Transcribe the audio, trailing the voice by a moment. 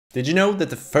Did you know that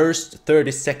the first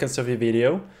 30 seconds of your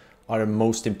video are the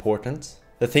most important?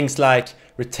 That things like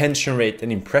retention rate and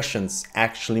impressions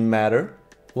actually matter?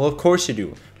 Well, of course you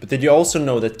do. But did you also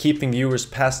know that keeping viewers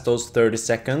past those 30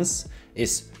 seconds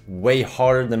is way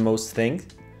harder than most think?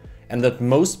 And that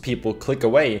most people click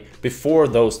away before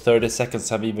those 30 seconds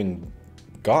have even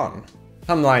gone?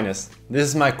 I'm Linus. This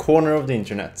is my corner of the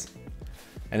internet.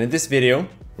 And in this video,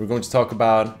 we're going to talk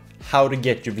about how to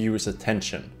get your viewers'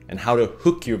 attention and how to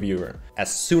hook your viewer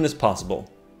as soon as possible.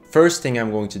 First thing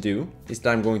I'm going to do is that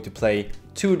I'm going to play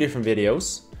two different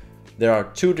videos. There are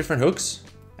two different hooks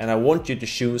and I want you to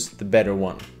choose the better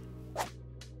one.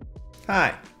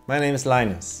 Hi, my name is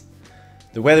Linus.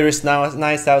 The weather is now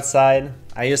nice outside.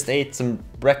 I just ate some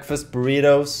breakfast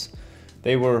burritos.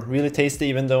 They were really tasty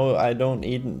even though I don't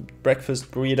eat breakfast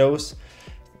burritos.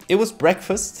 It was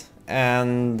breakfast.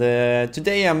 And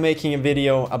today I'm making a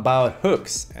video about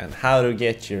hooks and how to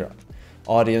get your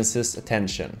audience's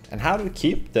attention and how to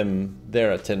keep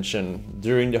their attention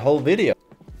during the whole video.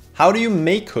 How do you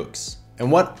make hooks?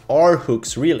 And what are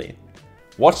hooks really?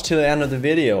 Watch till the end of the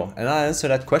video and I'll answer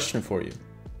that question for you.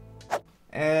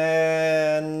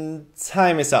 And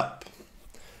time is up.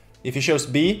 If you chose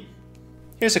B,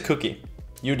 here's a cookie.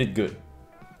 You did good.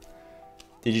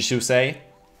 Did you choose A?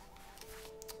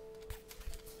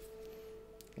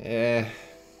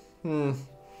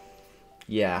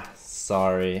 Yeah,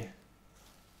 sorry.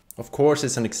 Of course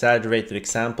it's an exaggerated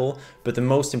example, but the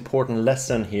most important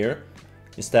lesson here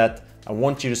is that I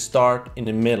want you to start in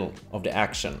the middle of the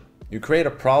action. You create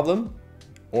a problem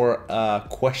or a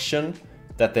question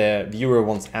that the viewer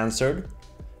wants answered,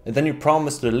 and then you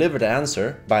promise to deliver the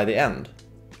answer by the end.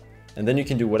 And then you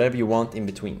can do whatever you want in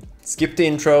between. Skip the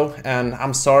intro, and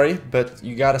I'm sorry, but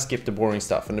you gotta skip the boring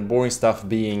stuff. And the boring stuff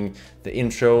being the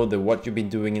intro, the what you've been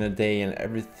doing in a day, and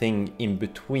everything in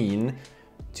between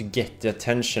to get the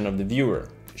attention of the viewer.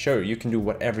 Sure, you can do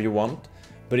whatever you want,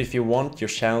 but if you want your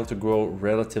channel to grow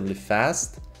relatively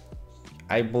fast,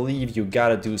 I believe you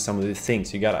gotta do some of these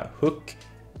things. You gotta hook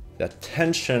the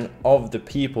attention of the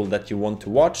people that you want to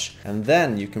watch, and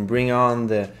then you can bring on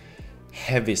the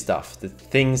heavy stuff, the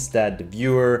things that the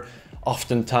viewer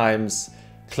oftentimes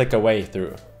click away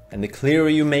through. And the clearer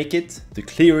you make it, the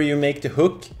clearer you make the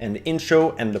hook and the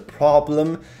intro and the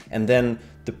problem and then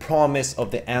the promise of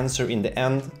the answer in the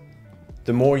end,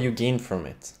 the more you gain from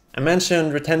it. I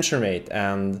mentioned retention rate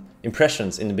and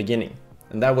impressions in the beginning,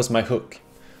 and that was my hook.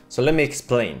 So let me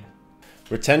explain.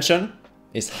 Retention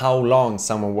is how long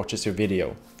someone watches your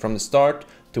video, from the start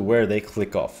to where they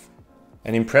click off.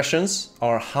 And impressions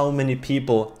are how many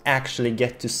people actually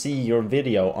get to see your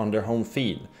video on their home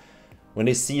feed. When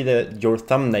they see your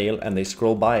thumbnail and they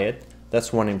scroll by it,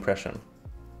 that's one impression.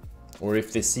 Or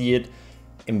if they see it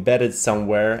embedded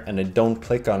somewhere and they don't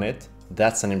click on it,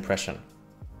 that's an impression.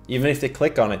 Even if they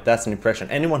click on it, that's an impression.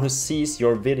 Anyone who sees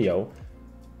your video,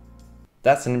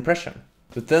 that's an impression.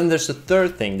 But then there's a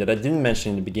third thing that I didn't mention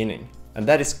in the beginning, and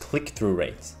that is click-through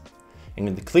rate.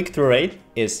 And the click-through rate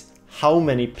is how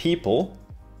many people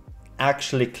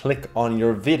actually click on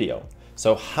your video.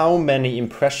 So how many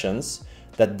impressions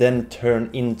that then turn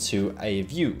into a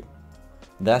view.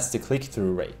 That's the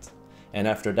click-through rate. And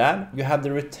after that, you have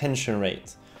the retention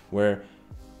rate, where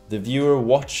the viewer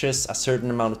watches a certain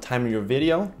amount of time of your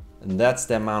video, and that's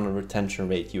the amount of retention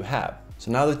rate you have.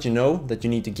 So now that you know that you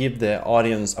need to give the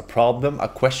audience a problem, a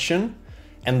question,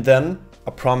 and then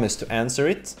a promise to answer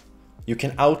it, you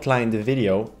can outline the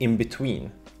video in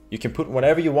between. You can put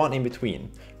whatever you want in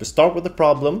between, but start with the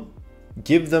problem,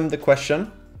 give them the question,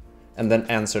 and then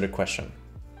answer the question.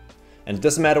 And it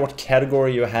doesn't matter what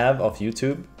category you have of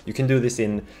YouTube. You can do this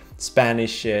in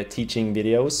Spanish teaching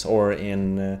videos, or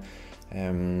in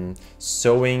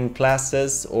sewing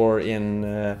classes, or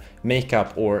in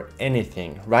makeup, or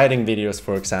anything. Writing videos,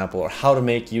 for example, or how to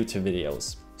make YouTube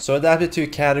videos. So adapt it to a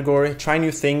category, try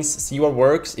new things, see what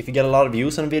works. If you get a lot of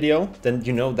views on a video, then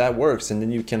you know that works, and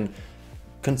then you can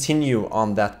continue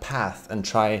on that path and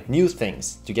try new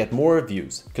things to get more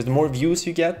views. Because the more views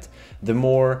you get, the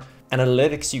more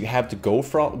analytics you have to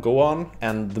go on,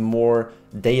 and the more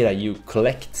data you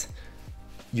collect.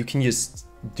 You can just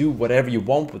do whatever you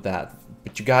want with that,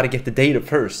 but you gotta get the data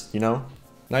first, you know?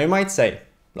 Now you might say,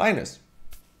 Linus,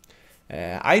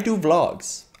 I do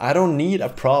vlogs. I don't need a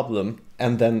problem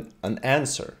and then an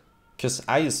answer, because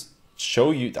I just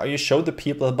show the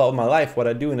people about my life, what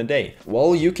I do in a day.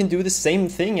 Well, you can do the same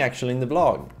thing actually in the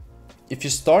vlog. If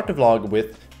you start the vlog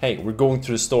with, hey, we're going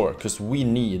to the store because we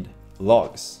need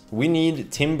logs. We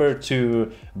need timber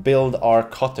to build our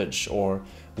cottage, or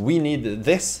we need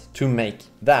this to make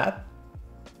that.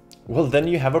 Well, then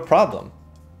you have a problem.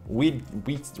 We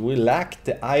lack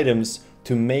the items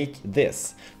to make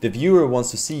this. The viewer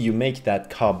wants to see you make that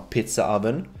Cobb pizza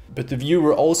oven, but the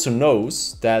viewer also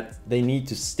knows that they need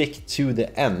to stick to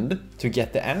the end to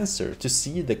get the answer, to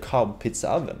see the Cobb pizza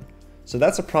oven. So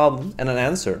that's a problem and an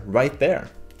answer right there.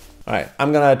 Alright,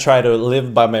 I'm gonna try to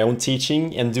live by my own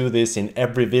teaching and do this in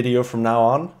every video from now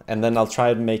on, and then I'll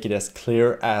try to make it as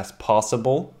clear as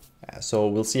possible. So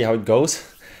we'll see how it goes,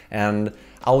 and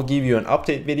I'll give you an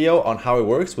update video on how it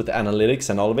works with the analytics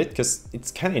and all of it, because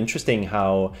it's kind of interesting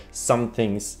how some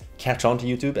things catch on to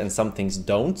YouTube and some things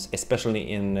don't,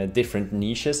 especially in different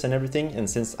niches and everything. And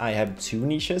since I have two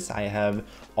niches, I have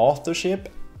authorship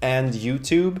and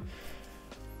YouTube,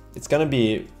 it's gonna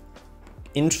be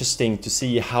interesting to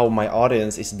see how my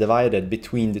audience is divided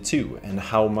between the two and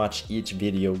how much each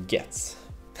video gets.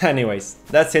 Anyways,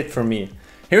 that's it for me.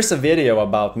 Here's a video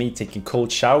about me taking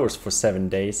cold showers for 7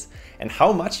 days and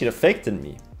how much it affected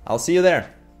me. I'll see you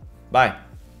there. Bye.